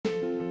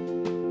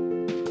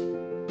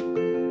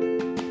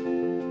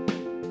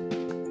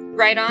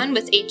Write On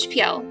with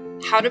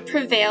HPL, How to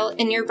Prevail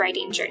in Your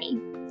Writing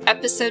Journey.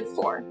 Episode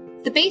 4,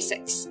 The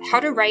Basics, How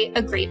to Write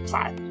a Great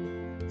Plot.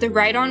 The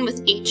Write On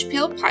with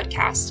HPL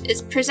podcast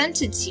is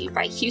presented to you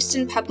by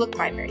Houston Public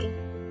Library.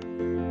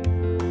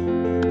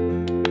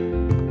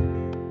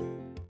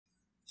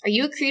 Are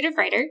you a creative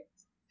writer?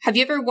 Have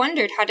you ever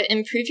wondered how to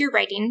improve your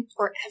writing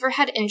or ever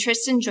had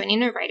interest in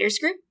joining a writer's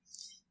group?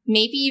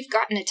 Maybe you've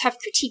gotten a tough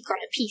critique on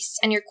a piece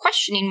and you're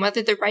questioning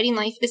whether the writing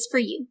life is for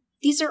you.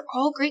 These are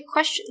all great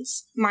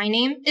questions. My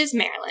name is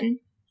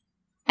Marilyn.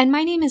 And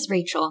my name is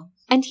Rachel.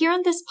 And here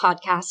on this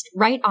podcast,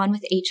 Write On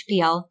with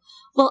HPL,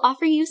 we'll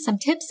offer you some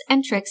tips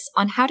and tricks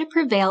on how to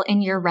prevail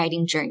in your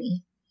writing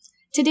journey.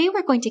 Today,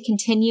 we're going to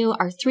continue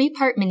our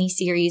 3-part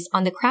mini-series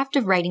on the craft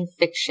of writing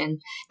fiction.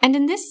 And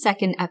in this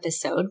second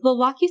episode, we'll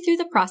walk you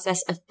through the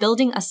process of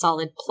building a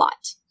solid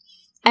plot.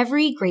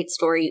 Every great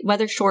story,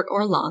 whether short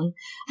or long,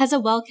 has a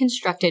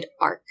well-constructed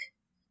arc.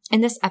 In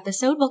this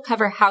episode, we'll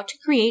cover how to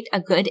create a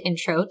good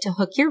intro to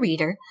hook your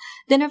reader,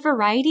 then a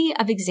variety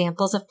of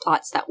examples of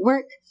plots that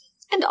work,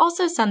 and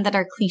also some that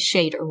are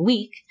cliched or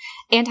weak,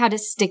 and how to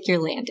stick your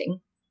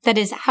landing. That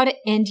is, how to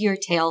end your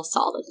tale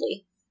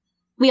solidly.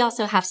 We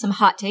also have some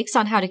hot takes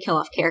on how to kill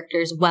off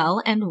characters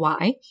well and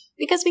why,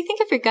 because we think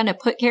if you're going to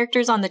put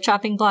characters on the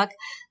chopping block,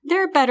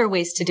 there are better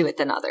ways to do it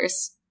than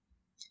others.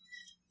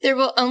 There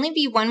will only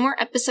be one more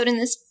episode in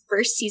this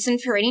first season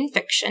for writing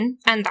fiction,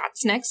 and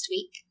that's next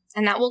week.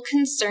 And that will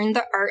concern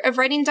the art of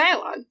writing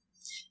dialogue.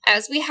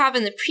 As we have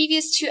in the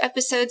previous 2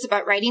 episodes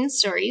about writing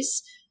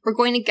stories, we're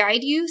going to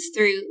guide you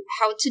through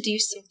how to do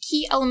some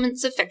key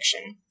elements of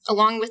fiction,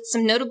 along with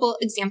some notable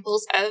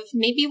examples of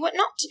maybe what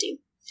not to do.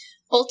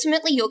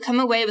 Ultimately, you'll come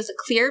away with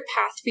a clear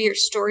path for your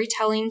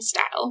storytelling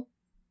style.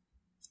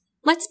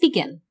 Let's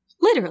begin,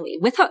 literally,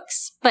 with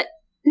hooks, but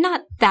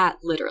not that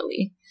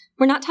literally.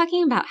 We're not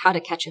talking about how to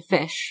catch a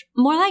fish,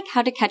 more like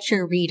how to catch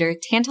your reader,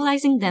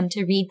 tantalizing them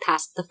to read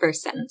past the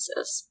first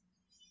sentences.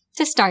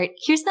 To start,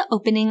 here's the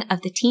opening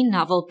of the teen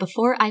novel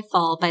Before I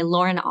Fall by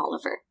Lauren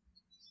Oliver.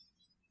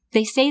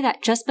 They say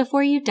that just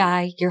before you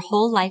die, your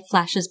whole life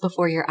flashes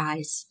before your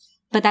eyes,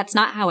 but that's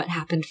not how it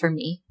happened for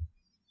me.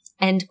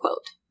 End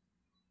quote.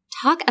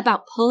 Talk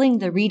about pulling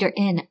the reader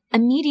in.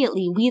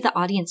 Immediately, we, the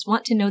audience,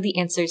 want to know the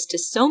answers to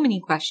so many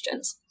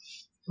questions.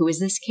 Who is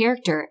this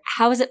character?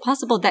 How is it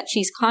possible that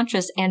she's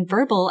conscious and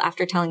verbal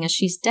after telling us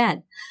she's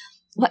dead?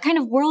 What kind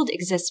of world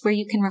exists where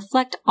you can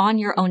reflect on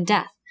your own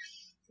death?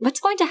 What's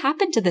going to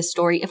happen to this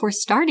story if we're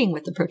starting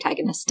with the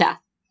protagonist's death?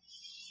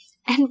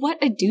 And what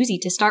a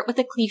doozy to start with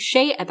a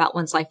cliche about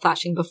one's life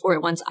flashing before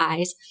one's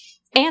eyes,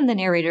 and the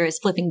narrator is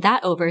flipping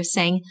that over,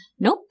 saying,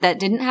 nope, that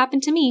didn't happen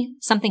to me,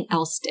 something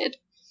else did.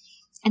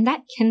 And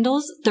that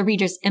kindles the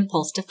reader's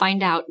impulse to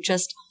find out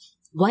just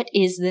what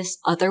is this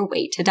other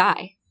way to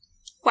die.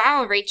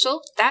 Wow,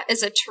 Rachel, that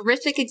is a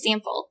terrific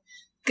example.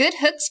 Good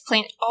hooks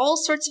plant all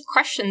sorts of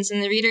questions in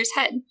the reader's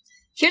head.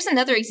 Here's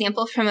another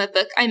example from a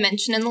book I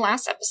mentioned in the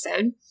last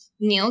episode,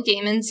 Neil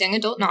Gaiman's young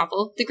adult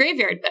novel, The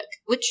Graveyard Book,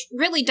 which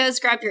really does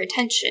grab your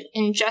attention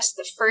in just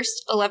the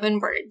first 11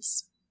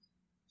 words.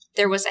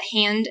 There was a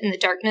hand in the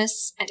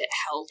darkness, and it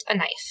held a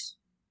knife.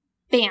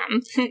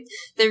 Bam!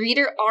 The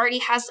reader already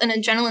has an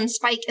adrenaline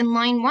spike in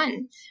line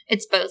 1.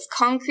 It's both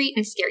concrete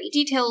and scary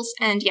details,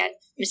 and yet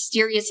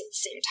mysterious at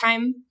the same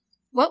time.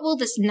 What will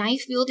this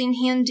knife-wielding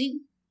hand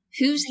do?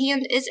 Whose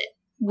hand is it?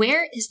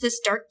 Where is this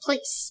dark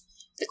place?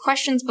 The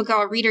questions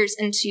beguile readers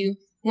into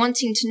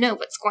wanting to know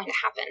what's going to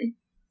happen.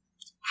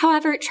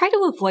 However, try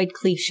to avoid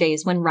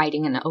cliches when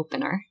writing an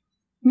opener.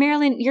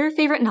 Marilyn, your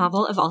favorite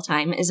novel of all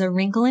time is A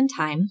Wrinkle in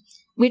Time,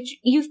 which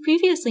you've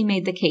previously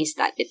made the case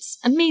that it's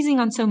amazing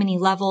on so many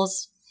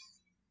levels.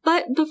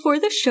 But before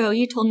the show,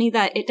 you told me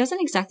that it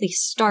doesn't exactly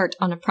start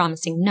on a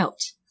promising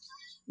note.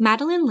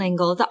 Madeleine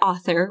L'Engle, the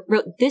author,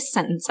 wrote this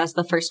sentence as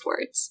the first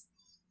words.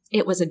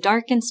 It was a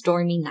dark and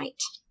stormy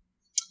night.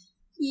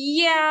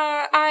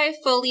 Yeah, I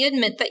fully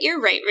admit that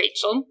you're right,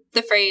 Rachel.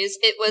 The phrase,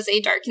 it was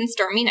a dark and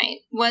stormy night,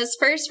 was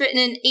first written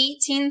in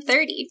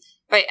 1830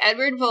 by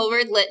Edward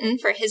Bulwer Lytton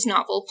for his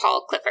novel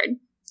Paul Clifford.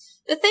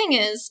 The thing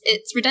is,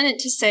 it's redundant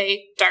to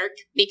say dark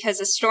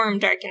because a storm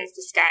darkens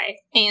the sky,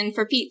 and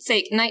for Pete's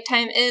sake,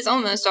 nighttime is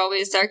almost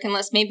always dark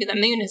unless maybe the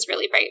moon is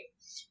really bright.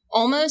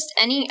 Almost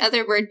any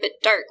other word but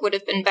dark would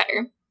have been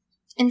better.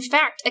 In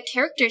fact, a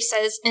character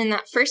says in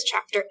that first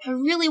chapter a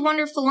really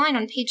wonderful line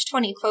on page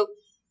 20, quote,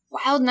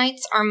 "Wild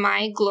nights are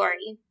my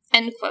glory,"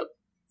 end quote.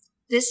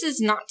 This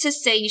is not to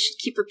say you should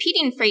keep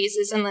repeating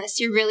phrases unless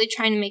you're really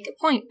trying to make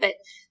a point, but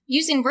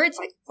using words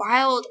like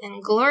wild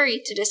and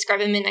glory to describe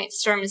a midnight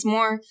storm is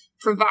more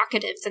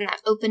provocative than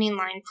that opening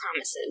line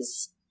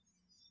promises.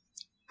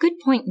 Good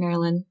point,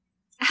 Marilyn.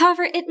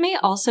 However, it may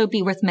also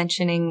be worth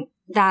mentioning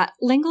that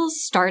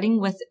L'Engle's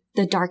starting with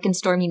the dark and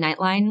stormy night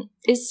line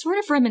is sort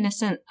of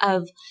reminiscent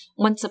of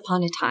Once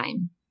Upon a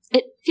Time.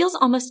 It feels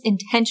almost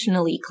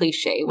intentionally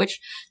cliche, which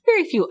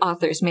very few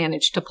authors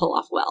manage to pull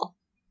off well.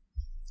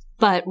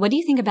 But what do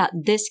you think about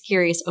this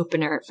curious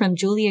opener from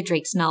Julia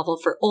Drake's novel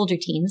for older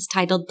teens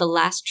titled The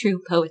Last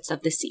True Poets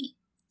of the Sea?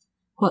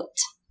 Quote,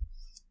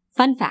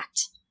 "Fun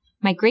fact,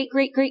 My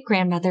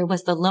great-great-great-grandmother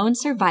was the lone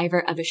survivor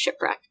of a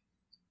shipwreck.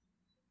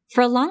 For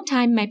a long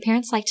time, my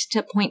parents liked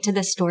to point to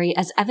this story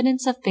as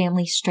evidence of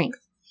family strength.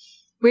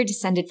 We're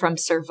descended from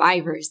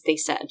survivors, they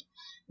said.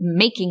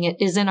 Making it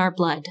is in our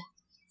blood.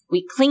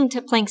 We cling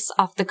to planks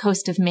off the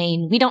coast of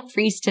Maine. We don't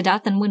freeze to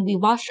death, and when we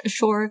wash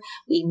ashore,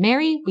 we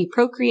marry, we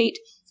procreate,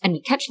 and we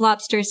catch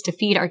lobsters to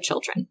feed our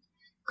children.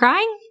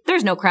 Crying?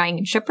 There's no crying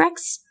in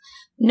shipwrecks.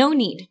 No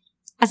need.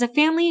 As a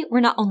family, we're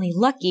not only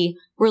lucky,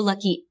 we're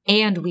lucky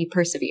and we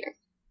persevere.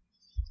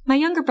 My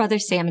younger brother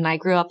Sam and I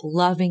grew up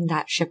loving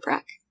that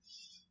shipwreck.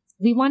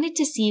 We wanted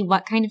to see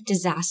what kind of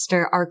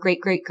disaster our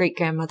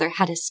great-great-great-grandmother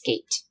had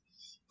escaped.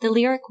 The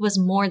lyric was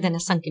more than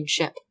a sunken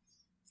ship.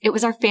 It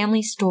was our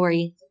family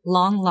story,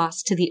 long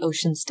lost to the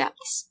ocean's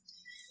depths.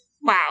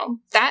 Wow,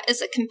 that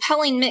is a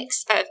compelling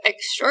mix of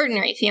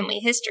extraordinary family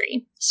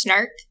history,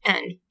 snark,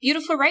 and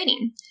beautiful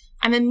writing.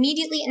 I'm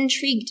immediately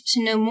intrigued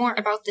to know more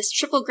about this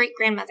triple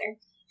great-grandmother,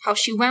 how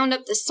she wound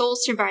up the sole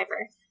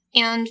survivor,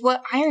 and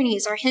what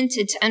ironies are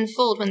hinted to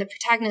unfold when the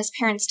protagonist's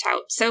parents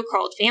tout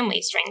so-called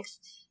family strength,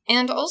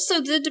 and also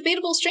the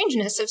debatable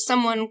strangeness of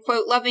someone,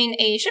 quote, loving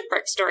a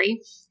shipwreck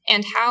story,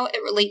 and how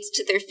it relates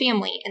to their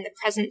family in the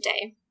present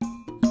day.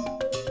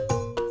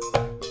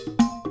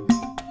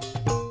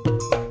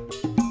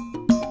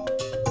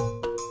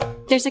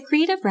 There's a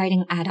creative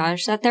writing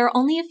adage that there are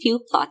only a few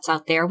plots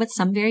out there with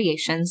some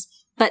variations,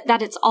 but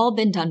that it's all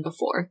been done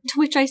before, to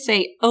which I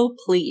say, oh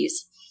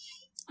please.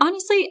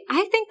 Honestly,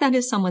 I think that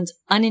is someone's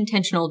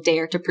unintentional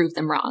dare to prove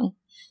them wrong.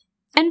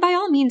 And by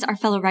all means, our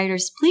fellow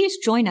writers, please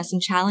join us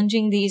in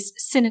challenging these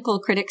cynical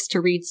critics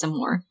to read some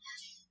more.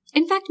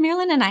 In fact,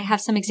 Marilyn and I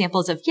have some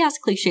examples of, yes,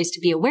 cliches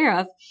to be aware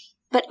of,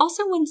 but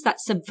also ones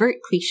that subvert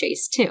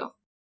cliches too.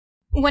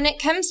 When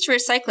it comes to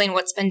recycling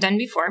what's been done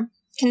before,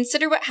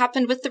 consider what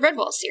happened with the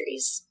Redwall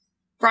series.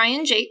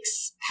 Brian Jacques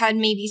had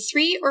maybe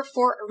 3 or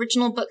 4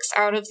 original books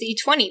out of the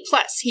 20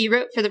 plus he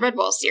wrote for the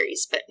Redwall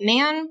series, but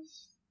man,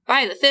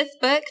 by the 5th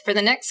book, for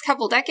the next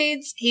couple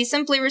decades, he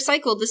simply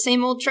recycled the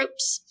same old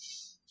tropes.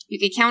 You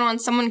could count on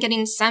someone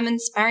getting some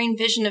inspiring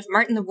vision of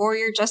Martin the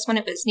Warrior just when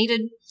it was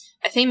needed,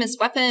 a famous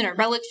weapon or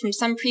relic from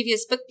some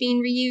previous book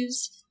being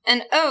reused,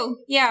 and oh,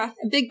 yeah,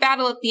 a big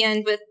battle at the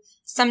end with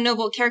some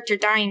noble character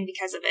dying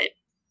because of it.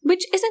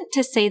 Which isn't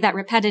to say that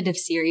repetitive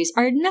series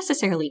are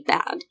necessarily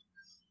bad.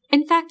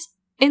 In fact,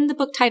 in the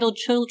book titled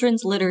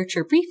Children's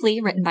Literature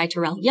Briefly, written by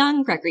Terrell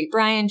Young, Gregory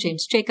Bryan,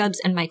 James Jacobs,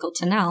 and Michael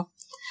Tennell,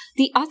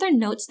 the author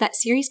notes that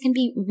series can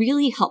be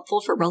really helpful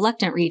for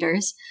reluctant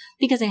readers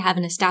because they have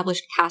an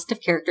established cast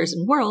of characters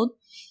and world,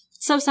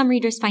 so some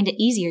readers find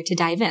it easier to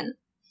dive in.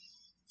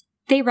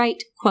 They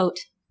write, quote,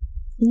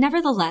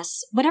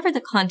 "Nevertheless, whatever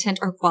the content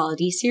or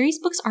quality, series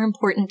books are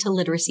important to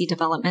literacy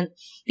development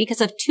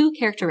because of 2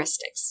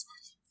 characteristics,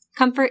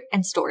 comfort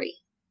and story.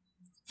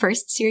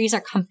 First, series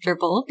are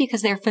comfortable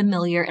because they're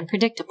familiar and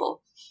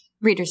predictable.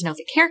 Readers know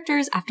the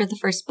characters. After the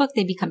first book,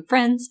 they become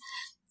friends.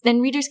 Then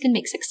readers can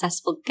make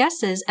successful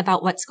guesses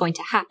about what's going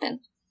to happen.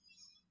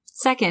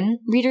 Second,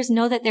 readers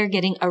know that they're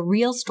getting a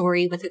real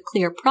story with a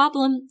clear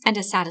problem and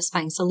a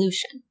satisfying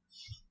solution.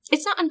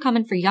 It's not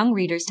uncommon for young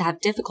readers to have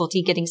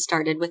difficulty getting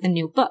started with a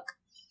new book.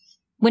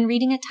 When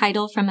reading a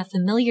title from a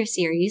familiar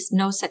series,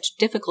 no such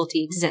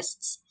difficulty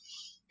exists.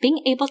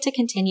 Being able to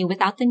continue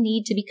without the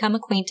need to become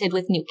acquainted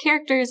with new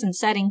characters and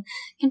setting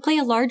can play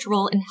a large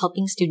role in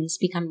helping students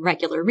become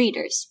regular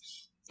readers."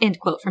 End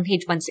quote from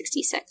page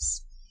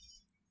 166.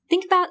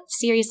 Think about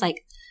series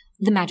like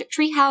The Magic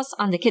Treehouse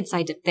on the kid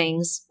side of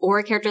things,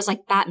 or characters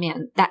like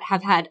Batman that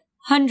have had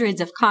hundreds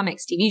of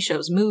comics, TV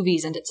shows,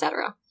 movies, and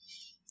etc.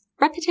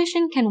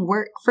 Repetition can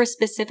work for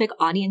specific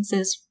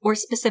audiences or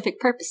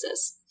specific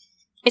purposes.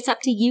 It's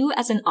up to you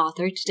as an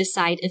author to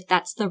decide if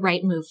that's the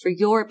right move for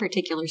your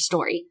particular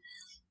story.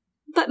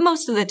 But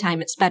most of the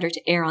time, it's better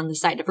to err on the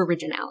side of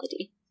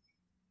originality.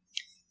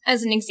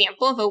 As an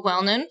example of a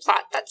well-known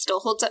plot that still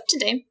holds up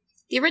today,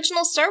 the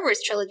original Star Wars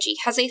trilogy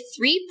has a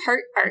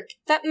 3-part arc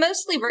that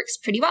mostly works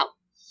pretty well.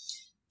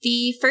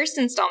 The first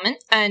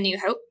installment, A New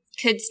Hope,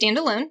 could stand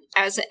alone,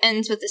 as it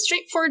ends with a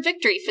straightforward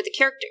victory for the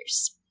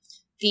characters.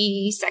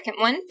 The second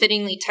one,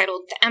 fittingly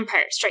titled The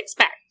Empire Strikes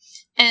Back,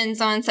 ends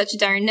on such a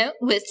dire note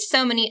with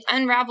so many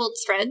unraveled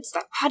threads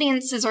that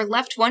audiences are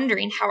left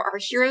wondering how our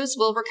heroes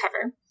will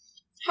recover.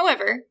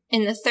 However,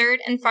 in the third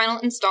and final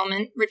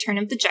installment, Return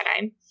of the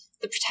Jedi,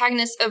 the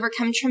protagonists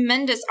overcome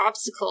tremendous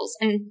obstacles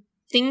and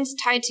things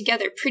tied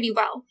together pretty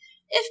well,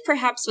 if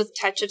perhaps with a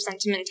touch of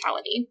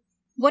sentimentality.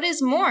 What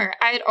is more,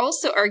 I'd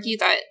also argue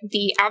that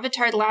the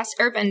Avatar: The Last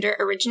Airbender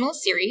original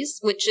series,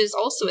 which is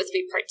also a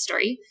 3-part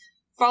story,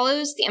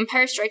 follows the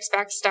Empire Strikes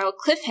Back style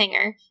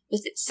cliffhanger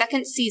with its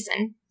second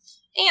season,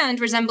 and,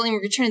 resembling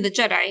Return of the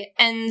Jedi,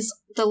 ends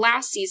the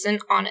last season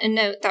on a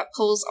note that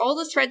pulls all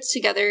the threads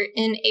together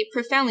in a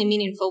profoundly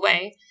meaningful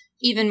way,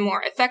 even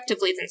more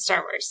effectively than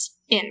Star Wars,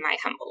 in my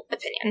humble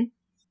opinion.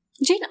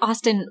 Jane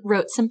Austen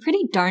wrote some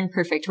pretty darn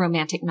perfect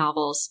romantic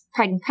novels,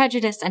 Pride and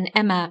Prejudice and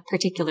Emma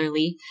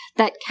particularly,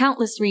 that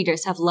countless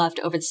readers have loved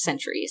over the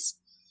centuries.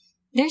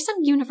 There's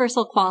some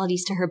universal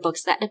qualities to her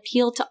books that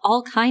appeal to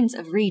all kinds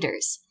of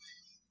readers.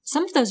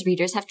 Some of those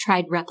readers have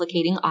tried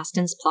replicating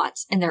Austen's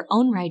plots in their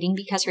own writing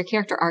because her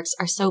character arcs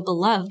are so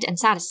beloved and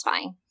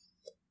satisfying.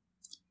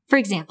 For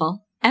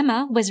example,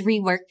 Emma was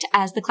reworked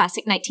as the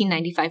classic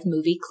 1995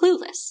 movie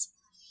Clueless.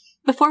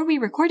 Before we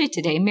recorded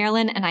today,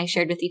 Marilyn and I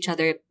shared with each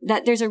other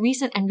that there's a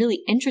recent and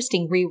really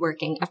interesting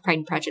reworking of Pride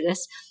and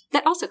Prejudice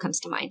that also comes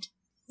to mind.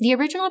 The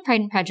original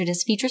Pride and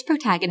Prejudice features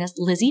protagonist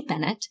Lizzie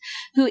Bennet,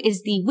 who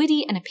is the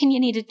witty and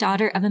opinionated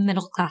daughter of a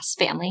middle-class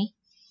family.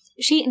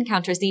 She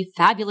encounters the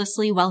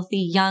fabulously wealthy,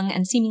 young,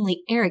 and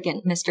seemingly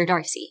arrogant Mr.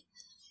 Darcy.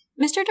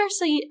 Mr.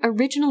 Darcy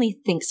originally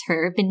thinks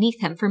her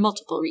beneath him for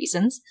multiple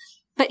reasons,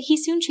 but he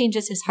soon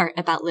changes his heart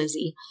about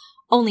Lizzie,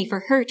 only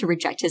for her to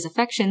reject his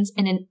affections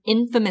in an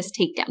infamous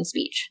takedown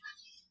speech.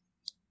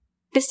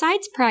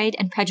 Besides Pride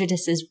and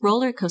Prejudice's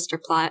roller coaster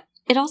plot,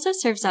 it also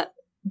serves up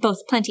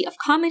both plenty of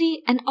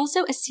comedy and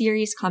also a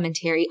serious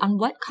commentary on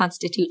what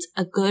constitutes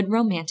a good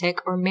romantic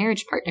or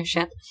marriage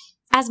partnership,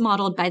 as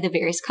modeled by the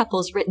various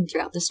couples written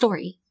throughout the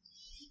story.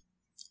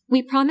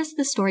 We promise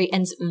the story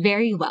ends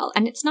very well,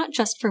 and it's not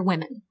just for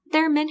women.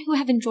 There are men who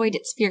have enjoyed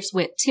its fierce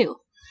wit, too.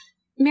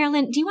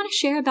 Marilyn, do you want to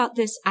share about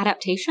this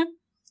adaptation?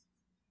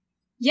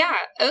 Yeah,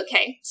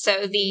 okay.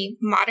 So the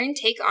modern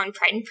take on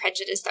Pride and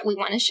Prejudice that we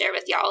want to share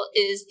with y'all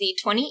is the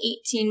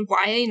 2018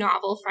 YA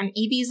novel from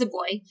E.B.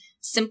 Zaboy,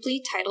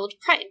 simply titled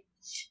Pride.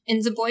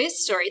 In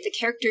Zaboy's story, the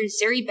character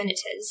Zuri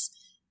Benitez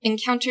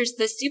encounters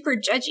the super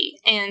judgy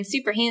and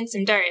super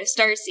handsome Darius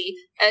Darcy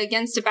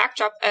against a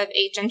backdrop of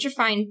a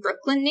gentrifying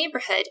Brooklyn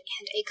neighborhood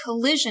and a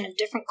collision of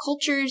different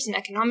cultures and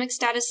economic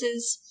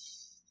statuses.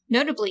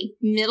 Notably,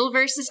 middle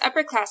versus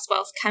upper class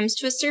wealth comes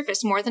to a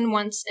surface more than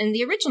once in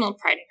the original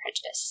Pride and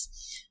Prejudice.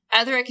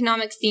 Other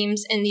economic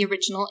themes in the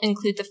original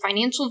include the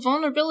financial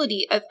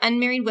vulnerability of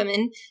unmarried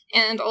women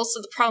and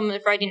also the problem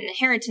of writing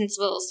inheritance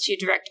wills to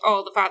direct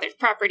all the father's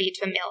property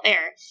to a male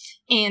heir.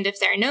 And if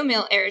there are no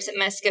male heirs, it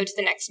must go to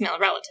the next male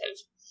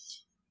relative.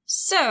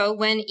 So,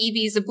 when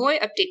E.B. Zaboy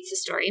updates the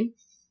story,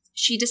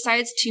 she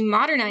decides to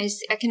modernize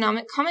the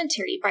economic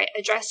commentary by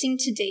addressing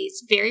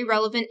today's very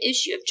relevant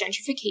issue of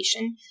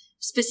gentrification,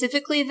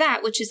 specifically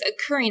that which is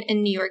occurring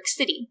in New York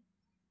City.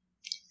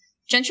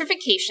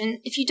 Gentrification,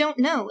 if you don't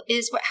know,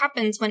 is what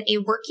happens when a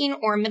working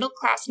or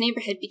middle-class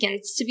neighborhood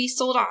begins to be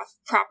sold off,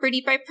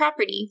 property by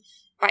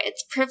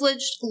its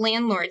privileged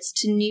landlords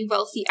to new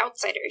wealthy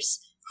outsiders,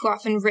 who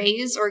often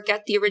raise or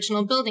gut the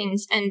original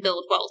buildings and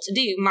build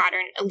well-to-do,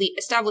 modern, elite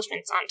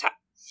establishments on top.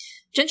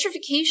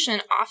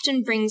 Gentrification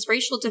often brings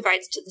racial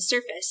divides to the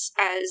surface,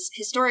 as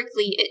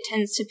historically it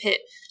tends to pit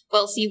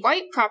wealthy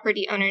white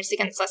property owners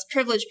against less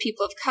privileged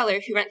people of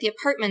color who rent the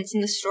apartments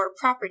and the store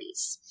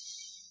properties.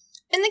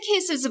 In the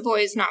case of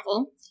Zaboy's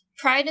novel,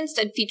 Pride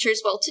instead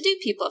features well-to-do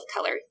people of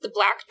color, the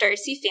Black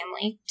Darcy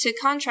family, to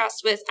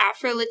contrast with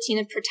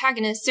Afro-Latina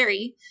protagonist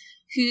Zuri,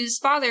 whose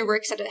father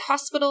works at a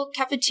hospital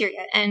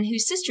cafeteria and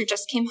whose sister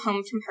just came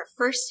home from her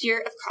first year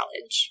of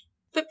college.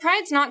 But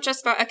Pride's not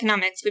just about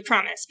economics, we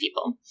promise,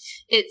 people.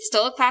 It's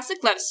still a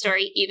classic love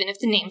story, even if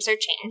the names are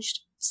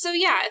changed. So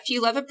yeah, if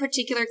you love a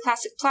particular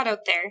classic plot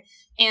out there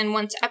and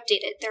want to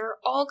update it, there are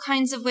all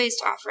kinds of ways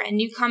to offer a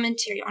new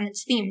commentary on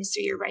its themes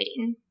through your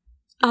writing.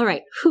 All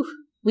right,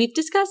 we've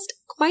discussed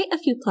quite a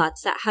few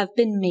plots that have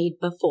been made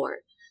before,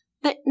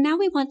 but now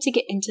we want to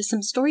get into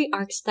some story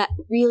arcs that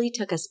really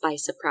took us by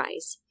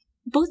surprise.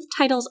 Both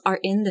titles are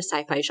in the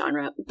sci-fi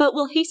genre, but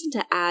we'll hasten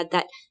to add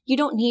that you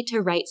don't need to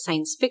write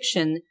science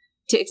fiction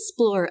to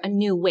explore a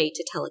new way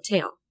to tell a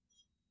tale.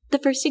 The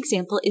first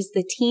example is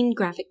the teen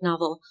graphic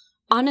novel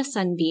On a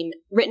Sunbeam,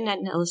 written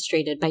and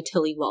illustrated by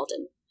Tillie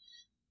Walden.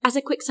 As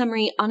a quick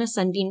summary, On a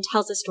Sunbeam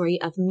tells the story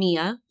of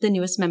Mia, the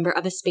newest member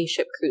of a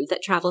spaceship crew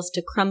that travels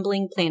to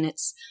crumbling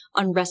planets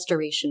on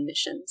restoration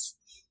missions.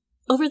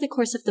 Over the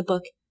course of the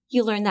book,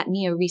 you learn that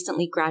Mia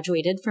recently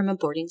graduated from a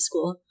boarding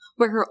school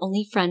where her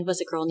only friend was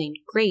a girl named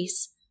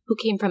Grace, who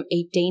came from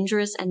a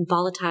dangerous and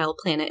volatile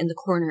planet in the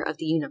corner of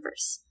the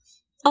universe.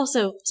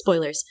 Also,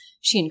 spoilers,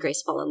 she and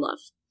Grace fall in love.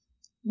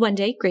 One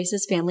day,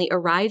 Grace's family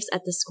arrives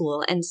at the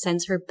school and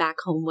sends her back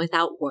home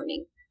without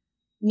warning.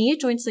 Mia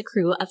joins the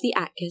crew of the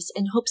Atkiss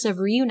in hopes of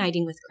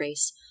reuniting with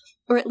Grace,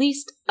 or at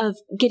least of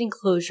getting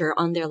closure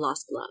on their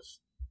lost love.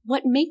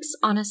 What makes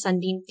On a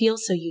Sunbeam feel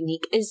so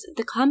unique is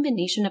the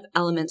combination of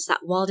elements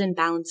that Walden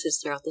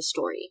balances throughout the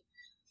story.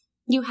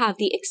 You have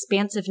the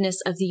expansiveness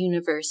of the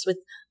universe with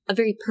a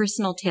very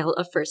personal tale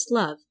of first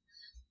love.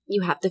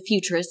 You have the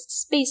futurist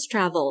space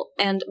travel,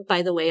 and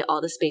by the way,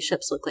 all the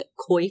spaceships look like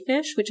koi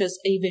fish, which is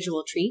a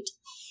visual treat,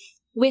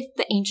 with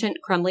the ancient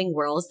crumbling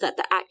worlds that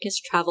the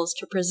Atkiss travels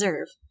to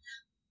preserve.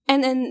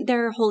 And then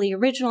there are wholly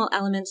original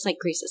elements like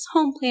Grace's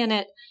home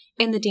planet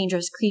and the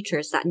dangerous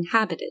creatures that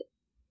inhabit it.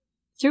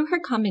 Through her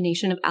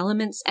combination of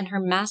elements and her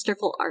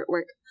masterful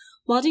artwork,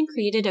 Walden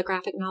created a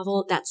graphic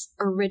novel that's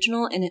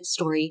original in its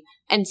story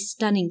and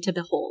stunning to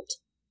behold.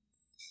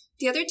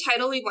 The other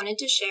title we wanted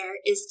to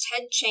share is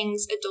Ted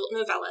Chiang's adult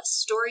novella,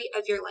 Story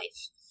of Your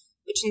Life,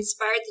 which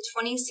inspired the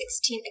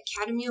 2016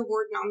 Academy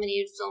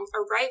Award-nominated film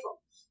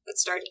Arrival that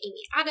starred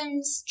Amy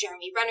Adams,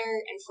 Jeremy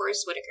Renner, and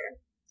Forest Whitaker.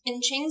 In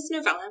Chiang's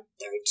novella,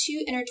 there are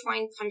two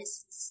intertwined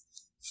premises.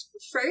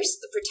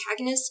 First, the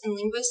protagonist and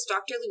linguist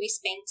Dr. Louise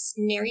Banks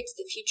narrates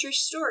the future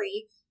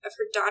story of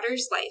her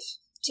daughter's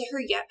life to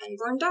her yet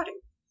unborn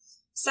daughter.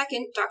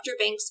 Second, Dr.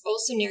 Banks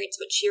also narrates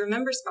what she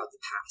remembers about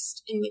the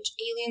past, in which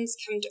aliens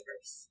come to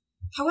Earth.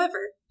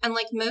 However,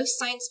 unlike most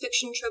science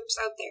fiction tropes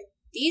out there,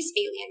 these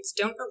aliens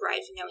don't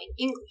arrive knowing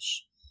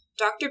English.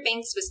 Dr.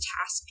 Banks was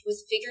tasked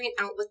with figuring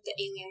out what the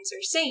aliens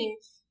are saying,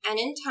 and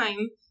in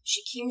time,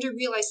 she came to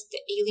realize that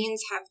the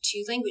aliens have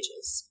two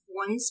languages,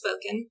 one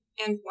spoken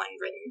and one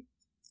written.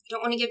 I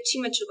don't want to give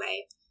too much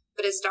away,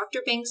 but as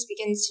Dr. Banks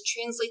begins to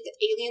translate the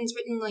aliens'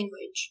 written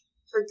language,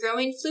 her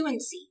growing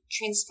fluency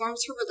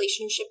transforms her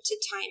relationship to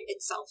time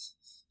itself,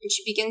 and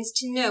she begins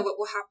to know what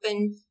will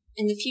happen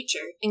in the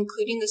future,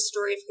 including the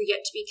story of her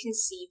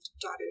yet-to-be-conceived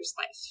daughter's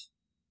life.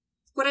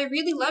 What I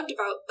really loved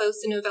about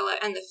both the novella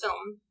and the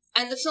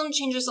film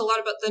changes a lot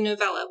about the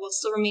novella while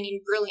still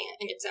remaining brilliant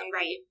in its own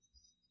right,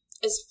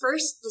 is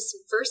first the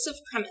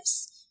subversive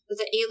premise that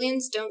the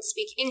aliens don't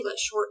speak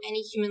English or any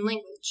human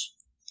language.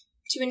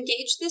 To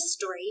engage this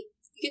story,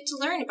 you get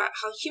to learn about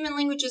how human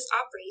languages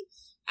operate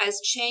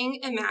as Chang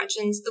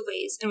imagines the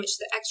ways in which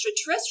the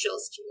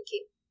extraterrestrials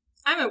communicate.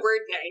 I'm a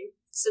word nerd,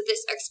 so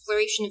this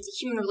exploration of the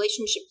human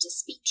relationship to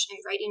speech and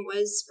writing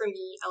was, for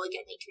me,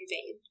 elegantly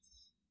conveyed.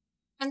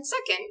 And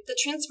second, the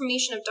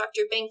transformation of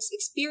Dr. Banks'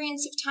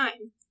 experience of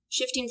time,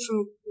 shifting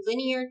from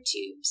linear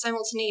to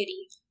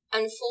simultaneity,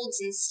 unfolds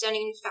in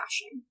stunning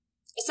fashion.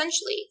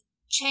 Essentially,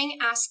 Chang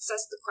asks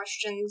us the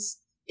questions,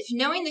 if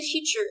knowing the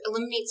future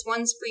eliminates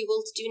one's free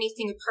will to do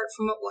anything apart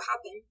from what will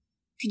happen,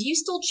 could you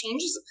still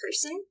change as a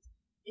person?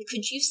 And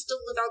could you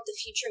still live out the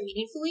future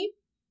meaningfully?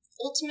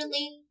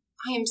 Ultimately,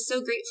 I am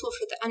so grateful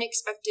for the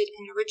unexpected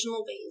and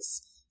original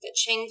ways that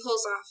Chang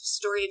pulls off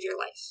Story of Your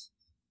Life.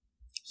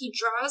 He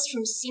draws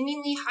from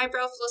seemingly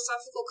highbrow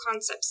philosophical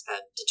concepts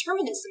of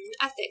determinism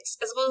and ethics,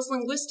 as well as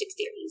linguistic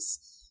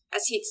theories,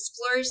 as he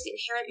explores the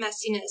inherent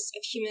messiness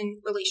of human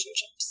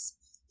relationships.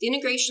 The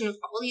integration of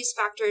all these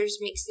factors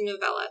makes the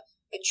novella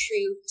a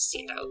true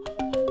standout.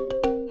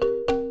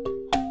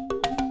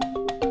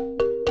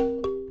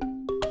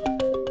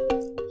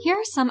 Here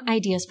are some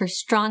ideas for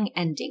strong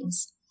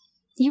endings.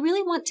 You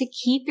really want to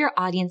keep your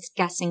audience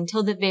guessing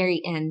till the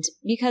very end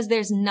because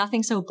there's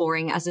nothing so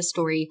boring as a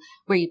story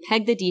where you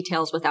peg the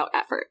details without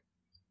effort.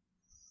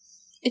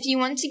 If you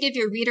want to give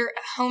your reader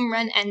a home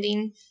run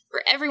ending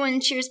where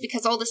everyone cheers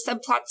because all the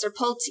subplots are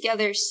pulled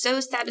together so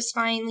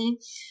satisfyingly,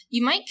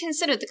 you might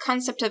consider the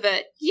concept of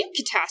a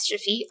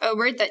eucatastrophe, a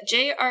word that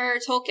J.R.R.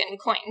 Tolkien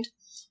coined.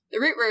 The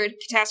root word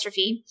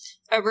catastrophe,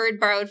 a word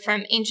borrowed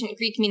from ancient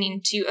Greek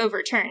meaning to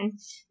overturn,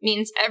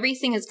 means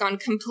everything has gone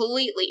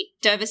completely,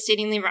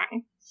 devastatingly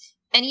wrong.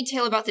 Any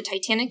tale about the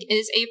Titanic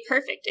is a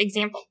perfect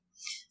example.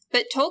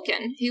 But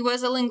Tolkien, who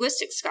was a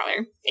linguistics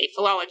scholar, a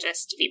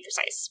philologist to be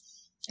precise,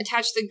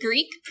 attached the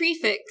Greek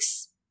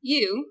prefix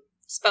eu,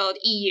 spelled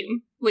EU,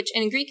 which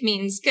in Greek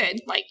means good,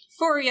 like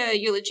euphoria,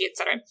 eulogy,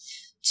 etc.,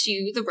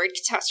 to the word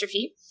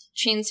catastrophe,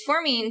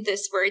 transforming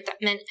this word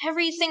that meant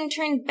everything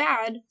turned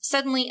bad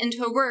suddenly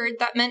into a word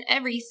that meant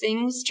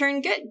everything's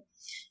turned good.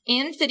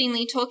 And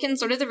fittingly,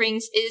 Tolkien's Lord of the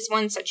Rings is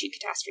one such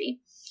eucatastrophe.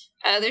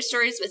 Other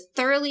stories with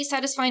thoroughly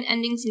satisfying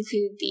endings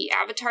include the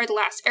Avatar: The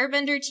Last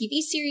Airbender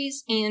TV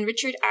series and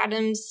Richard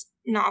Adams'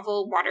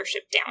 novel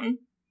Watership Down.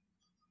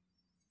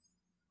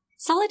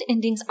 Solid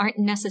endings aren't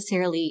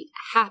necessarily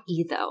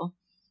happy, though.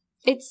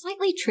 It's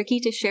slightly tricky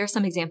to share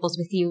some examples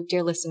with you,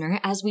 dear listener,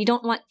 as we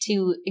don't want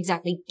to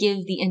exactly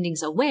give the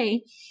endings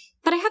away,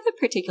 but I have a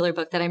particular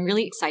book that I'm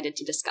really excited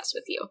to discuss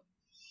with you.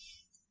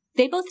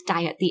 They Both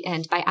Die at the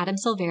End by Adam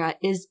Silvera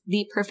is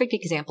the perfect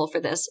example for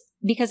this,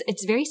 because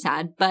it's very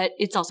sad, but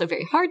it's also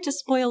very hard to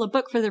spoil a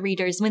book for the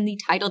readers when the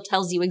title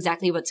tells you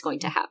exactly what's going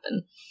to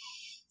happen.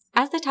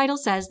 As the title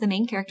says, the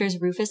main characters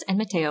Rufus and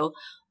Mateo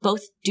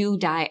both do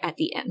die at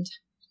the end.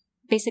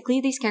 Basically,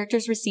 these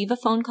characters receive a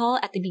phone call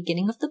at the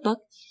beginning of the book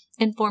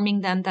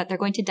informing them that they're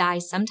going to die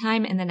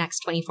sometime in the next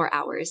 24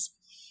 hours.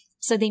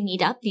 So they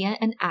meet up via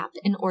an app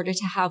in order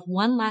to have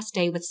one last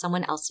day with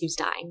someone else who's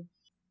dying.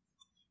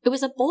 It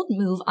was a bold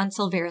move on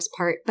Silvera's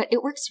part, but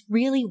it works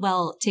really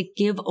well to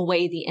give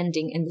away the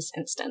ending in this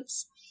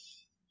instance.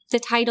 The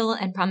title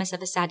and promise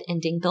of a sad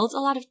ending builds a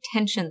lot of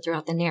tension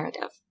throughout the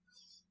narrative.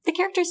 The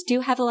characters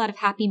do have a lot of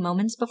happy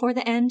moments before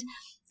the end,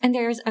 and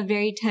there's a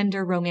very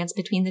tender romance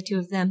between the two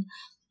of them,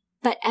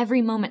 but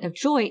every moment of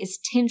joy is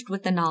tinged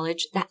with the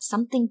knowledge that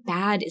something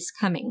bad is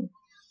coming.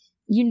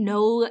 You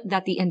know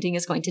that the ending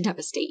is going to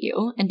devastate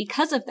you, and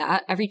because of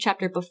that, every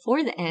chapter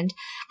before the end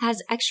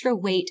has extra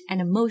weight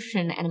and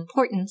emotion and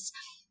importance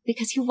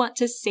because you want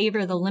to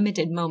savor the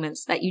limited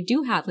moments that you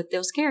do have with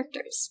those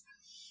characters.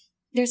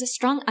 There's a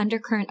strong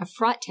undercurrent of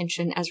fraught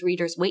tension as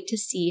readers wait to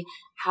see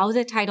how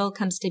the title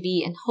comes to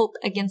be and hope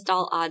against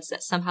all odds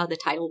that somehow the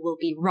title will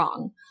be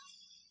wrong.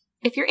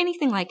 If you're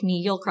anything like me,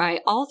 you'll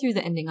cry all through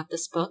the ending of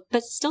this book,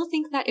 but still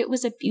think that it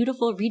was a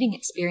beautiful reading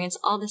experience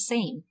all the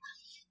same.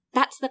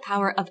 That's the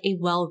power of a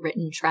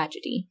well-written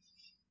tragedy.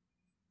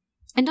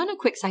 And on a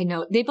quick side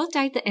note, they both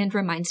die at the end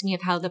reminds me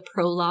of how the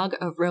prologue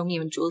of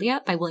Romeo and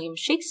Juliet by William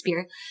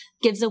Shakespeare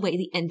gives away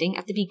the ending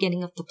at the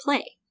beginning of the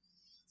play.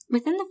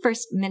 Within the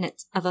first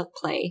minute of a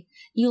play,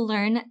 you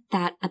learn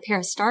that a pair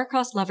of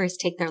star-crossed lovers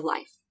take their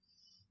life.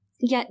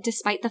 Yet,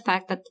 despite the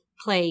fact that the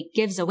play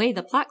gives away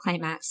the plot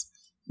climax,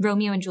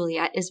 Romeo and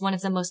Juliet is one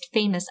of the most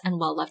famous and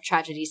well-loved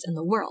tragedies in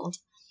the world.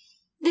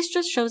 This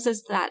just shows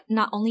us that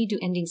not only do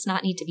endings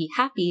not need to be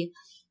happy,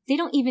 they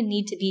don't even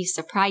need to be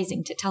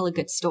surprising to tell a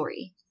good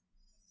story.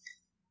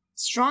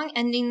 Strong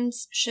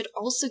endings should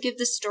also give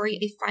the story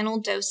a final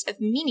dose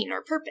of meaning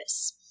or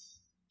purpose.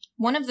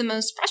 One of the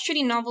most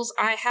frustrating novels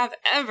I have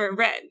ever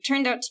read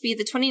turned out to be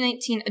the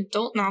 2019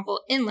 adult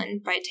novel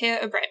Inland by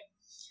Téa Abreu.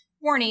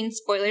 Warning,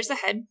 spoilers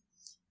ahead.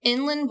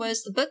 Inland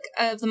was the book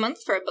of the month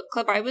for a book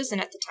club I was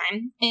in at the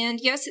time, and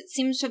yes, it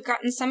seems to have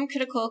gotten some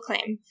critical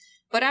acclaim.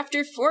 But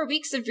after 4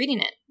 weeks of reading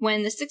it,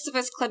 when the 6 of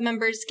us club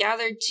members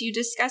gathered to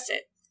discuss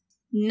it,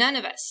 none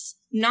of us,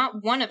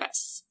 not one of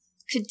us,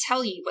 could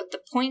tell you what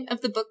the point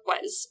of the book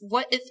was,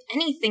 what, if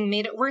anything,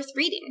 made it worth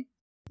reading.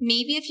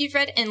 Maybe if you've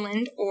read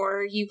Inland,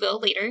 or you will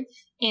later,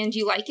 and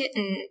you like it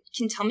and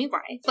can tell me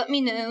why, let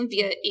me know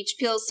via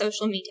HPL's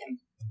social media.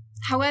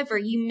 However,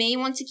 you may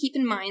want to keep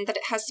in mind that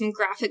it has some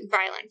graphic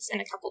violence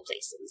in a couple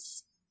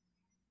places.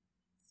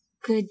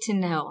 Good to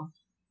know.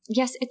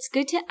 Yes, it's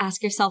good to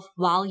ask yourself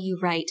while you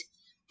write,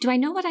 do I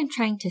know what I'm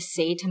trying to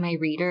say to my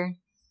reader?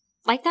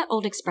 Like that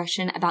old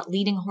expression about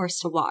leading a horse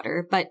to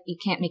water, but you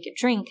can't make it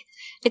drink,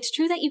 it's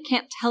true that you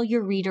can't tell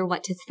your reader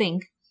what to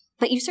think,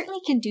 but you certainly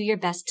can do your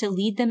best to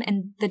lead them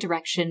in the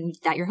direction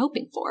that you're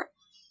hoping for.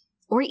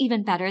 Or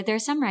even better, there are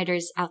some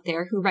writers out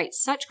there who write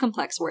such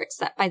complex works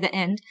that by the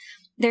end,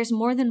 there's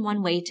more than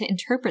one way to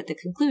interpret the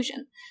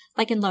conclusion,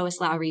 like in Lois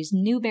Lowry's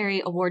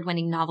Newbery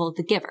Award-winning novel,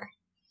 The Giver.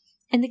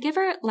 In The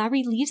Giver,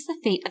 Lowry leaves the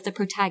fate of the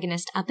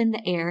protagonist up in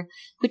the air,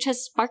 which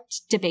has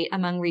sparked debate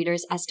among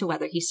readers as to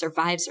whether he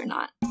survives or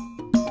not.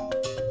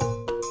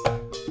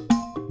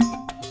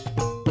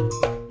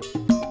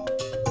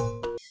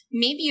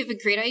 Maybe you have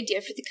a great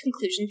idea for the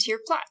conclusion to your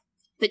plot,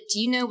 but do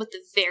you know what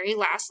the very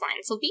last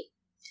lines will be?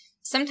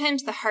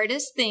 Sometimes the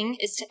hardest thing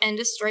is to end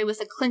a story with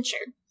a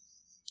clincher.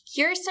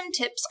 Here are some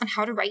tips on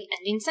how to write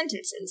ending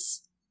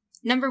sentences.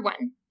 Number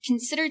 1,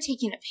 consider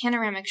taking a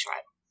panoramic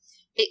shot.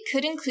 It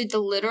could include the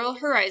literal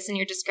horizon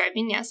you're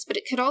describing, yes, but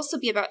it could also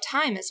be about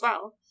time as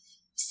well.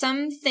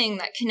 Something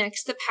that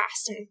connects the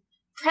past and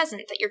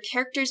present that your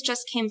characters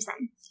just came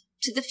from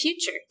to the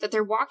future that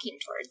they're walking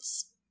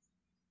towards.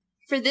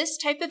 For this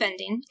type of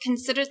ending,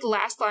 consider the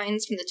last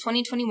lines from the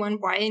 2021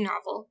 YA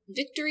novel,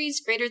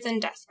 Victories Greater Than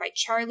Death by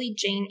Charlie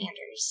Jane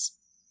Anders.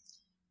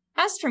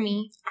 As for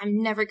me, I'm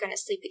never going to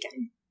sleep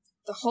again.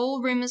 The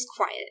whole room is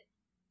quiet.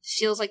 It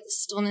feels like the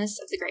stillness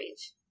of the grave.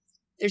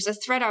 There's a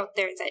threat out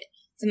there that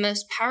the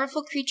most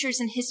powerful creatures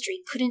in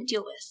history couldn't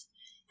deal with,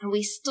 and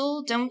we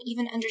still don't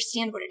even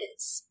understand what it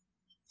is.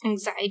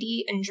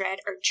 Anxiety and dread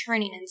are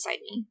churning inside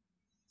me.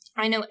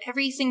 I know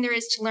everything there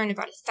is to learn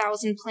about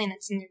 1,000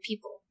 planets and their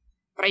people,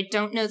 but I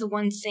don't know the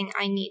one thing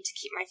I need to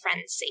keep my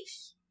friends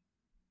safe.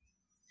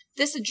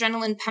 This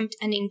adrenaline-pumped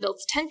ending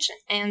builds tension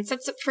and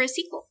sets up for a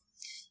sequel.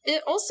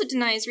 It also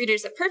denies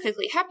readers a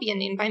perfectly happy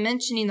ending by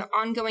mentioning the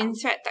ongoing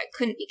threat that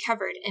couldn't be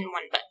covered in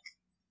one book.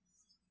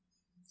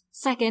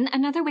 Second,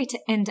 another way to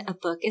end a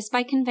book is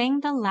by conveying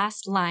the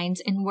last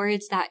lines in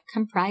words that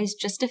comprise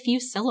just a few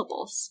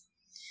syllables.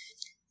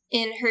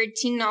 In her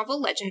teen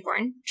novel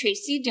Legendborn,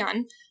 Tracy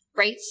Deonn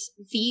writes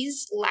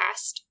these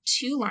last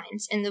 2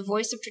 lines in the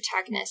voice of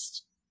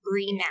protagonist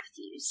Bree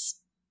Matthews.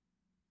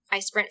 I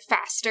sprint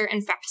faster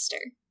and faster,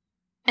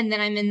 and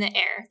then I'm in the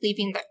air,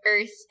 leaving the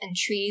earth and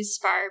trees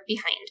far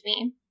behind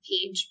me.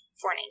 Page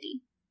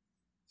 490.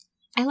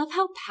 I love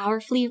how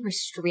powerfully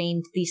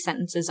restrained these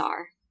sentences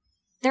are.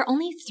 There are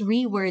only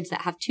 3 words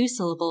that have 2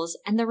 syllables,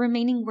 and the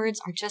remaining words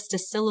are just a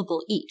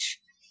syllable each.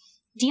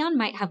 Deonn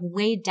might have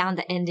weighed down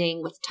the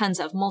ending with tons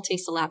of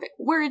multisyllabic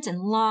words and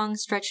long,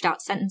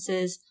 stretched-out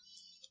sentences,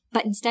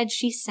 but instead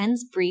she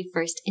sends Bree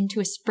first into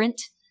a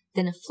sprint,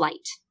 then a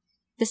flight.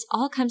 This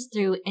all comes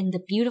through in the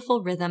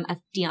beautiful rhythm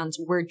of Deonn's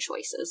word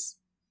choices.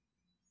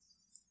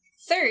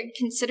 Third,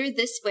 consider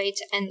this way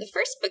to end the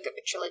first book of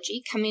a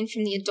trilogy coming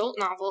from the adult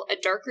novel A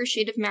Darker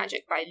Shade of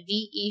Magic by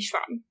V.E.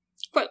 Schwab.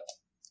 Quote,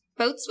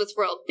 boats with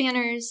world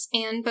banners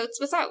and boats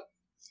without.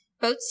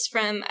 Boats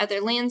from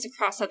other lands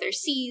across other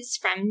seas,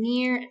 from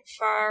near and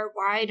far,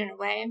 wide and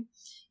away.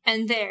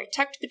 And there,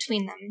 tucked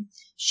between them,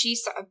 she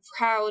saw a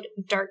proud,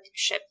 dark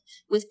ship,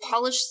 with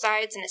polished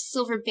sides and a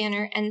silver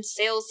banner and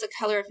sails the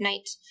color of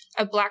night,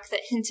 a black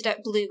that hinted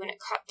at blue when it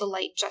caught the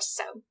light just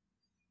so.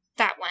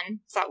 That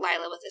one, thought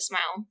Lila with a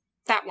smile.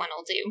 That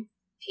one'll do.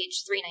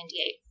 Page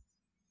 398.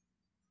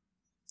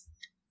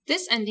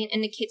 This ending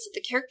indicates that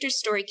the character's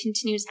story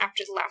continues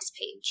after the last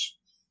page.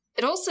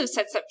 It also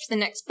sets up for the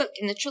next book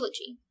in the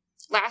trilogy.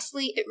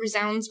 Lastly, it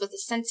resounds with a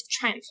sense of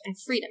triumph and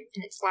freedom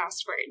in its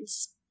last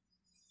words.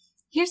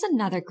 Here's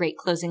another great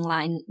closing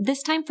line,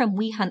 this time from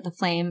We Hunt the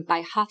Flame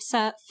by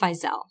Hafsa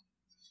Faizal.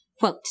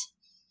 Quote,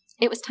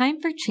 it was time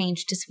for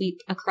change to sweep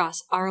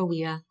across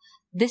Arawiya,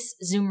 this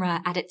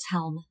Zumra at its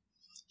helm.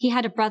 He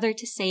had a brother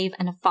to save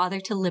and a father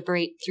to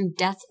liberate through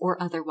death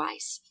or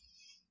otherwise.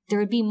 There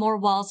would be more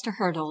walls to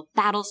hurdle,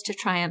 battles to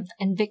triumph,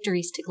 and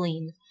victories to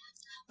glean.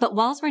 But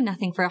walls were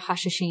nothing for a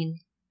Hashashin,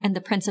 and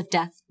the Prince of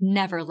Death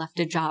never left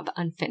a job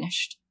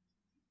unfinished.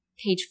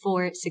 Page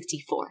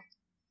 464.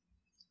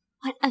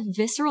 What a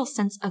visceral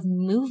sense of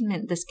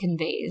movement this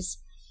conveys.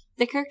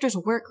 The character's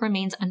work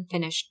remains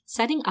unfinished,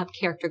 setting up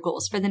character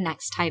goals for the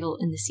next title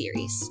in the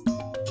series.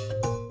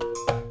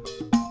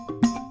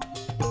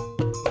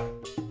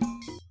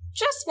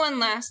 Just one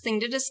last thing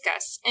to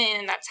discuss,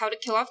 and that's how to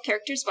kill off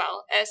characters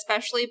well,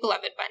 especially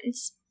beloved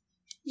ones.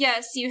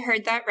 Yes, you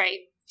heard that right.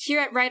 Here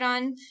at Write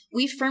On,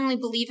 we firmly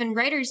believe in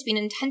writers being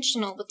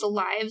intentional with the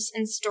lives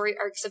and story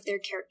arcs of their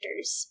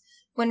characters.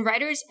 When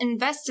writers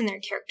invest in their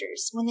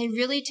characters, when they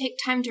really take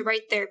time to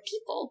write their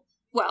people,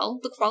 well,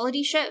 the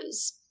quality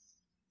shows.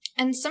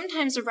 And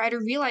sometimes a writer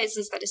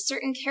realizes that a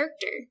certain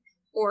character,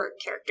 or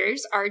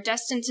characters, are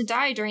destined to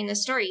die during the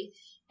story,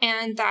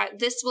 and that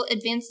this will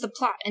advance the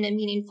plot in a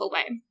meaningful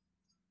way.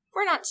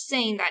 We're not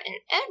saying that in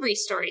every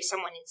story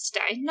someone needs to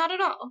die, not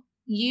at all.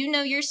 You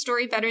know your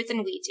story better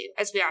than we do,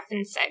 as we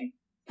often say.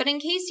 But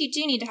in case you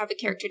do need to have a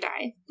character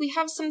die, we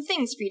have some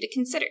things for you to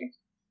consider.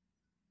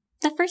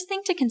 The first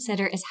thing to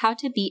consider is how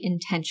to be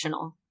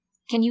intentional.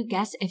 Can you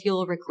guess if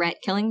you'll regret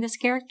killing this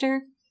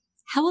character?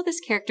 How will this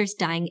character's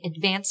dying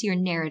advance your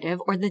narrative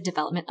or the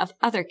development of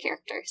other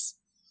characters?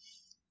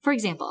 For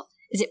example,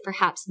 is it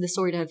perhaps the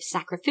sort of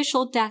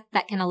sacrificial death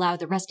that can allow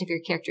the rest of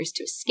your characters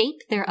to escape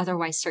their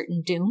otherwise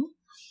certain doom?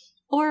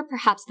 Or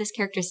perhaps this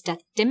character's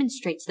death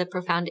demonstrates the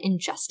profound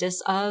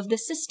injustice of the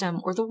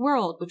system or the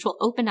world, which will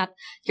open up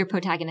your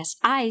protagonist's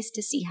eyes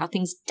to see how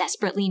things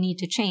desperately need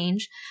to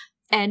change,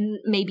 and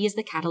maybe is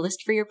the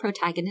catalyst for your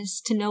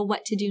protagonist to know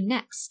what to do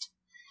next.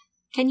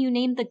 Can you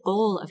name the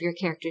goal of your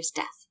character's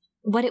death?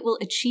 What it will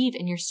achieve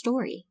in your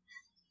story?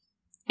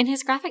 In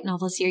his graphic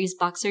novel series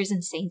Boxers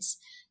and Saints,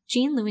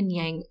 Gene Luen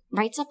Yang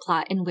writes a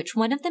plot in which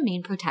one of the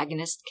main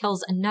protagonists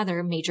kills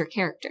another major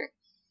character.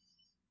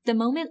 The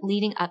moment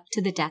leading up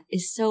to the death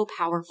is so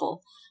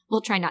powerful.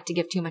 We'll try not to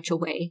give too much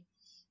away.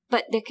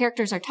 But the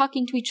characters are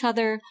talking to each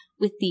other,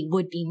 with the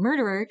would-be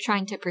murderer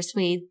trying to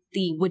persuade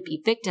the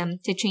would-be victim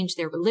to change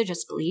their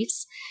religious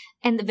beliefs,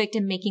 and the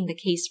victim making the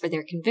case for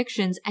their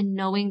convictions and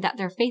knowing that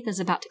their faith is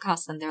about to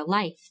cost them their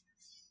life.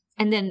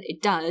 And then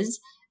it does,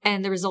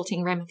 and the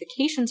resulting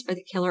ramifications for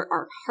the killer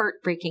are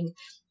heartbreaking,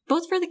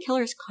 both for the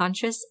killer's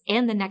conscience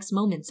and the next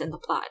moments in the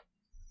plot.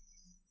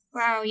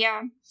 Wow,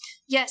 yeah.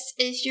 Yes,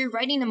 if you're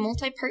writing a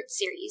multi-part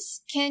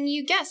series, can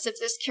you guess if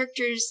this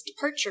character's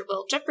departure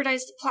will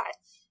jeopardize the plot,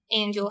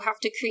 and you'll have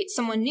to create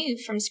someone new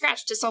from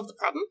scratch to solve the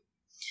problem?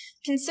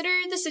 Consider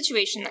the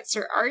situation that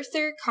Sir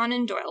Arthur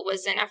Conan Doyle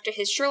was in after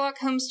his Sherlock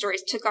Holmes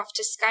stories took off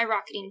to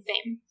skyrocketing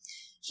fame.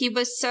 He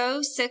was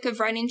so sick of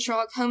writing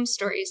Sherlock Holmes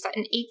stories that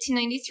in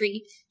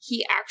 1893,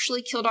 he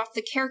actually killed off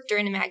the character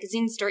in a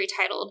magazine story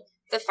titled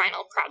The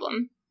Final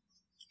Problem.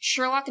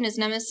 Sherlock and his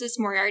nemesis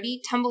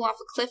Moriarty tumble off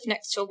a cliff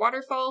next to a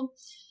waterfall,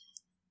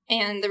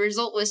 and the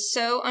result was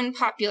so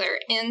unpopular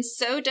and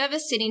so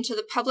devastating to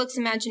the public's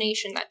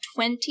imagination that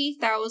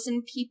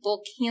 20,000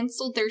 people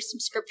canceled their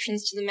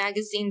subscriptions to the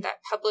magazine that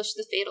published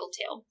the fatal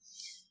tale.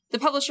 The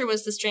publisher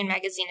was The Strain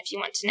magazine, if you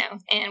want to know,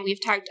 and we've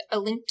tagged a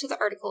link to the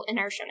article in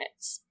our show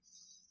notes.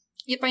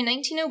 Yet by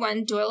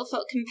 1901, Doyle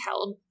felt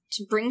compelled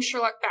to bring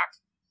Sherlock back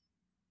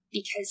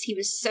because he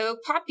was so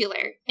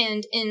popular,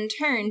 and in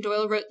turn,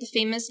 Doyle wrote the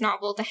famous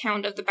novel The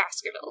Hound of the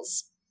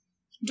Baskervilles.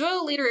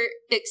 Doyle later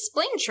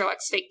explained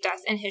Sherlock's fake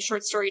death in his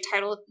short story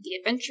titled The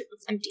Adventure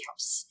of Empty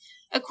House.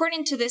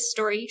 According to this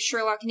story,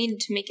 Sherlock needed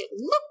to make it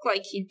look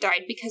like he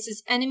died because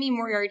his enemy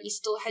Moriarty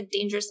still had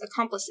dangerous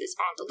accomplices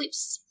on the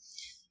loose.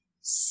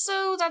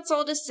 So that's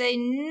all to say,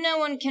 no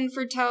one can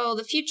foretell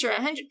the future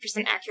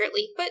 100%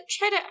 accurately, but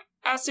try to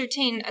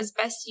ascertain as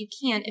best you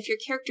can if your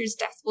character's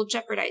death will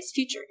jeopardize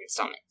future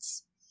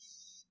installments.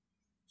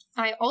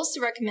 I also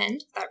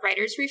recommend that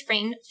writers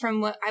refrain from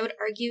what I would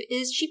argue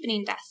is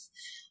cheapening death,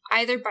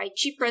 either by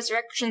cheap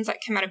resurrections that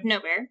come out of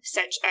nowhere,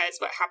 such as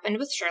what happened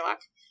with Sherlock,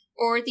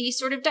 or the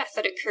sort of death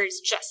that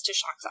occurs just to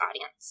shock the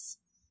audience.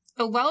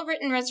 A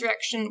well-written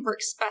resurrection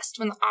works best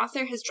when the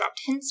author has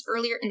dropped hints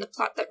earlier in the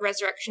plot that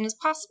resurrection is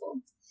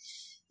possible.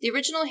 The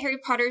original Harry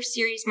Potter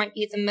series might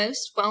be the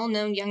most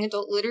well-known young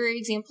adult literary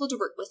example to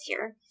work with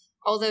here,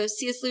 although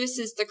C.S.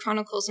 Lewis's The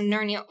Chronicles of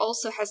Narnia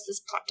also has this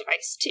plot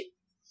device too.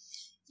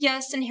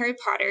 Yes, in Harry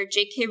Potter,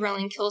 J.K.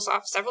 Rowling kills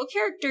off several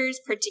characters,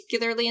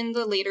 particularly in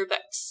the later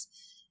books,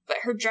 but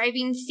her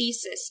driving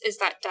thesis is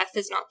that death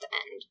is not the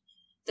end.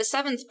 The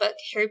 7th book,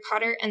 Harry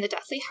Potter and the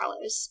Deathly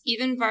Hallows,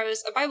 even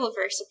borrows a Bible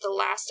verse that the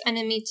last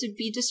enemy to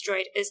be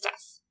destroyed is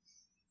death.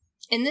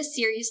 In this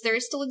series, there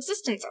is still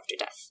existence after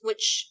death,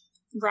 which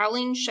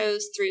Rowling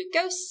shows through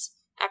ghosts,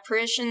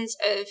 apparitions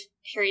of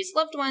Harry's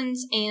loved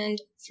ones, and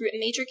through a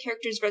major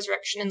character's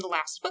resurrection in the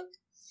last book.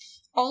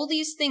 All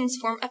these things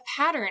form a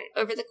pattern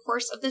over the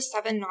course of the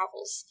 7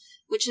 novels,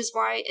 which is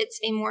why it's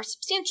a more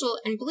substantial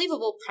and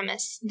believable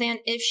premise than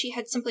if she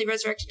had simply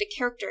resurrected a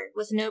character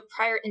with no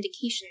prior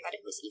indication that it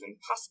was even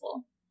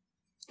possible.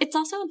 It's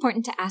also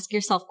important to ask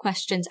yourself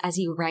questions as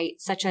you write,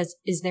 such as,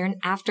 is there an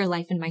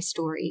afterlife in my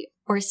story,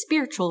 or a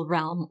spiritual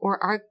realm,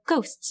 or are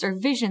ghosts or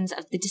visions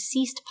of the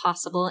deceased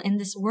possible in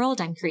this world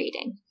I'm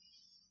creating?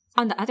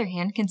 On the other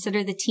hand,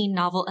 consider the teen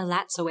novel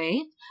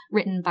Elatsoe,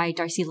 written by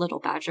Darcy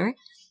Littlebadger,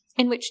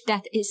 in which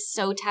death is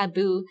so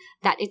taboo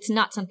that it's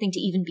not something to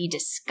even be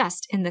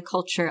discussed in the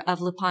culture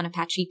of Lupin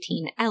Apache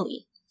teen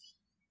Ellie.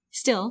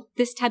 Still,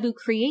 this taboo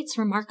creates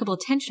remarkable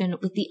tension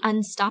with the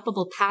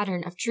unstoppable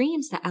pattern of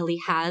dreams that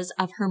Ellie has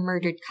of her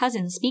murdered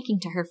cousin speaking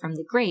to her from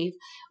the grave,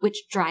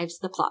 which drives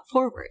the plot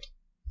forward.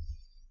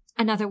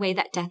 Another way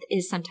that death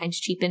is sometimes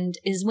cheapened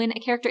is when a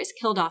character is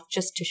killed off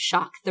just to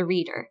shock the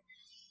reader.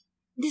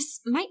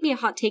 This might be a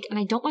hot take, and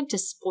I don't want to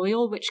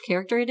spoil which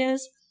character it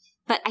is,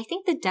 but I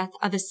think the death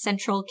of a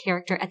central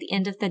character at the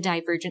end of the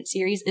Divergent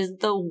series is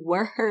the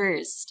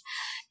worst.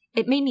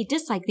 It made me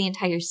dislike the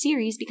entire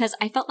series because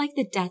I felt like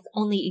the death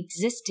only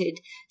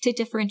existed to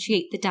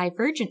differentiate the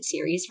Divergent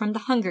series from the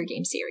Hunger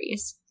Games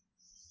series.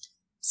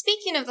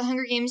 Speaking of the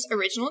Hunger Games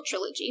original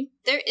trilogy,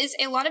 there is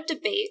a lot of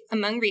debate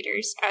among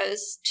readers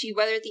as to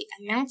whether the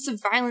amounts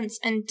of violence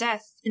and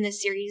death in the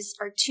series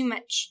are too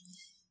much.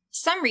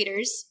 Some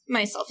readers,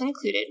 myself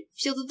included,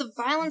 feel that the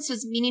violence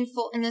was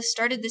meaningful in the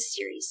start of the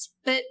series,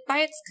 but by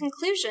its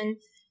conclusion,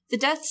 the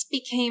deaths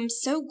became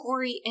so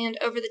gory and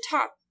over the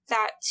top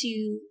that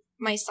to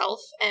myself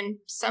and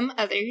some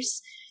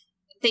others,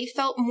 they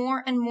felt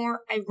more and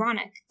more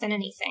ironic than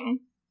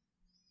anything.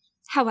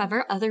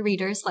 However, other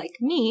readers like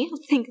me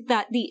think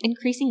that the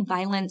increasing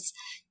violence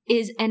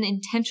is an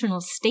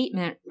intentional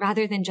statement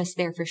rather than just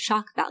there for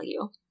shock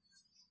value.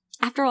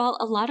 After all,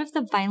 a lot of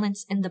the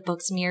violence in the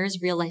books mirrors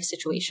real-life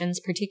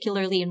situations,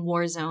 particularly in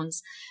war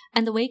zones,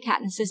 and the way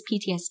Katniss's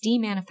PTSD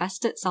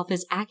manifests itself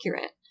is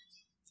accurate.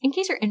 In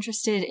case you're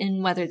interested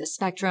in whether the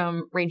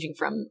spectrum, ranging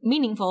from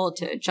meaningful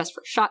to just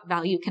for shock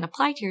value, can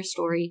apply to your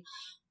story,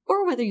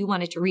 or whether you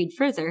wanted to read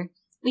further,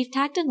 we've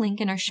tagged a link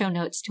in our show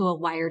notes to a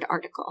Wired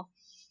article.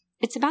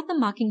 It's about the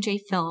Mockingjay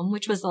film,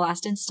 which was the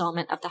last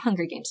installment of the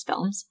Hunger Games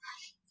films,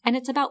 and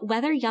it's about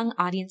whether young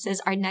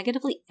audiences are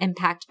negatively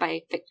impacted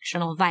by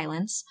fictional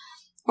violence,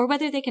 or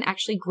whether they can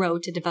actually grow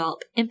to develop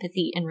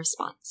empathy in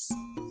response.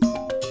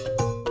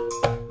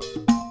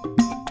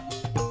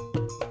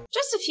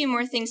 Just a few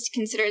more things to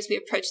consider as we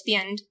approach the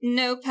end.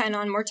 No pun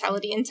on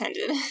mortality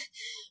intended.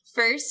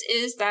 First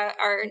is that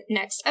our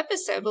next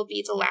episode will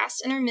be the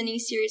last in our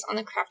mini-series on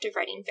the craft of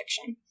writing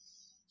fiction.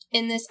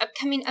 In this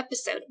upcoming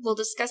episode, we'll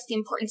discuss the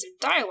importance of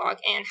dialogue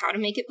and how to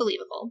make it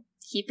believable.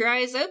 Keep your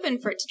eyes open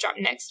for it to drop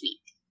next week.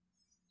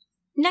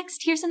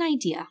 Next, here's an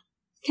idea.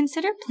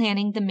 Consider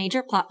planning the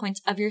major plot points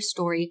of your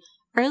story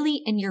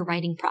early in your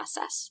writing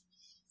process.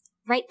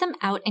 Write them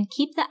out and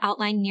keep the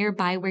outline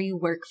nearby where you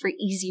work for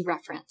easy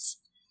reference.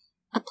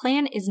 A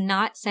plan is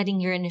not setting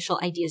your initial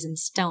ideas in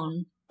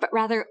stone, but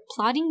rather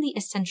plotting the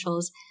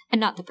essentials and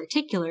not the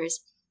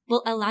particulars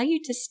will allow you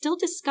to still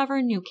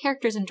discover new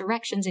characters and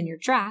directions in your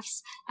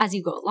drafts as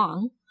you go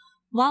along,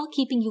 while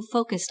keeping you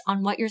focused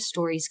on what your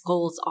story's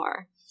goals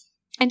are.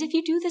 And if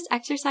you do this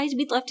exercise,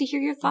 we'd love to hear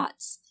your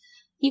thoughts.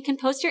 You can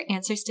post your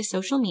answers to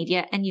social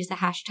media and use the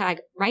hashtag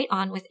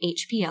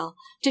WriteOnWithHPL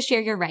to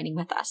share your writing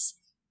with us.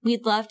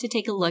 We'd love to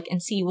take a look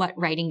and see what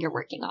writing you're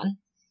working on.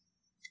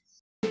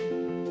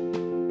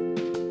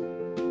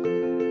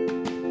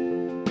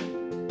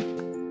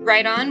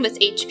 Write On with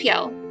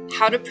HPL,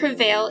 How to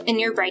Prevail in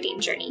Your Writing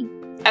Journey.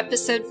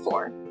 Episode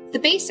 4, The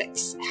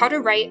Basics, How to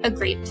Write a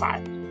Great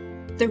Plot.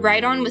 The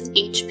Write On with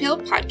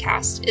HPL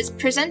podcast is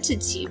presented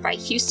to you by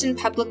Houston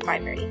Public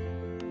Library.